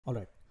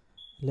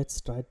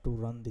let's try to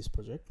run this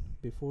project.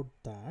 Before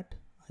that,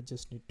 I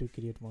just need to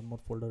create one more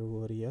folder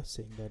over here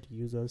saying that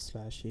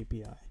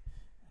user/API,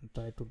 and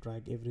try to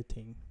drag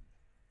everything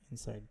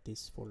inside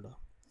this folder.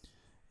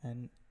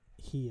 And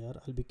here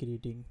I'll be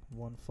creating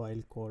one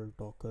file called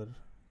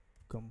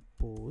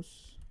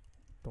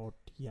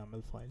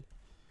docker-compose.yml file,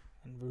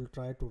 and we'll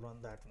try to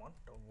run that one.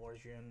 The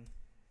version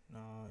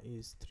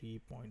is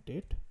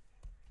 3.8,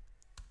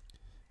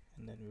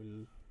 and then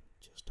we'll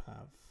just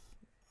have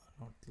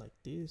not like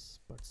this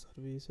but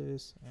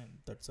services, and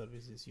that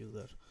service is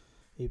user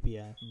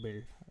API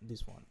build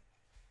this one.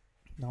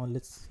 Now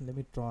let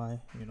me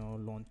try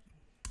launch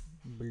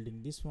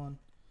building this one.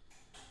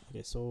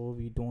 Okay, so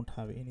we don't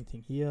have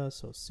anything here,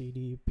 so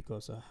cd,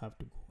 because I have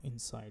to go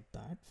inside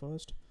that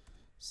first,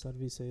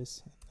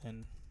 services,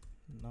 and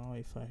now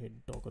if I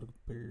hit docker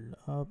build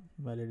up,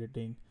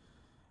 validating,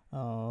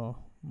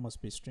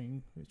 must be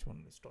string. Which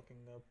one is talking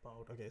about?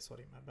 Okay,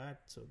 sorry, my bad.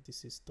 So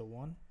this is the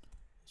one,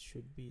 it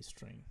should be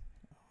string.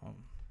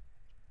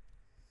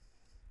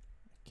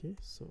 Okay,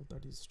 so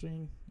that is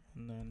string,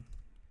 and then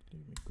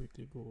let me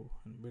quickly go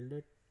and build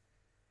it.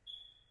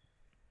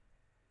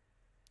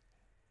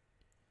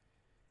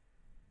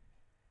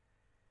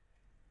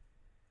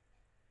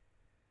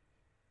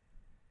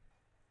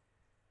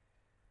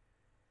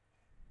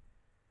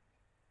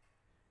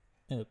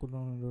 Could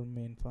not run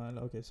main file.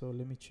 Okay, so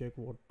let me check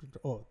what.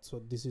 Oh, so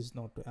this is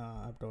not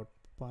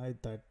app.py,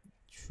 that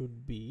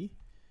should be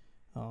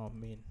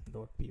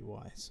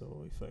main.py.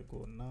 So if I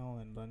go now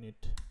and run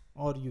it,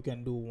 or you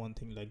can do one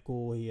thing like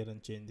go here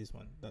and change this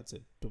one, that's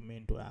it, to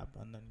main to app,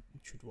 and then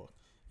it should work.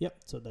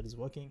 Yep, so that is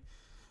working.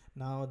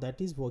 Now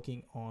that is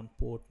working on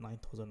port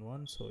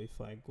 9001. So if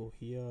I go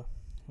here,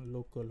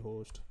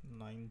 localhost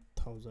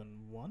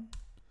 9001,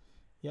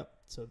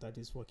 yep, so that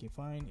is working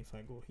fine. If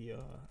I go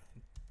here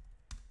and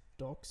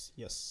docs,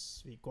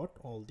 yes, we got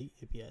all the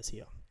APIs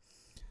here.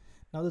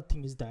 Now the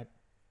thing is that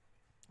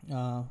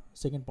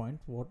second point,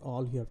 what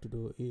all you have to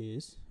do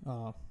is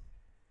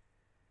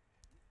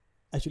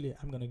actually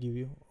I'm gonna give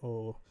you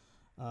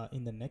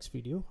in the next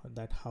video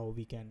that how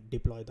we can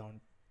deploy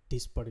down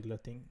this particular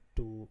thing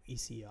to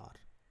ECR,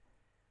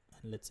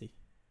 and let's see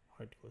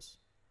how it goes.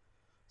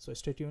 So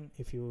stay tuned.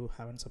 If you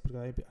haven't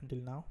subscribed until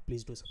now,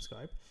 please do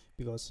subscribe,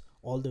 because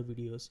all the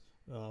videos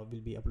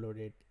will be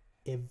uploaded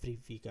every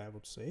week, I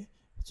would say.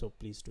 So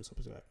please do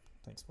subscribe.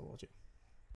 Thanks for watching.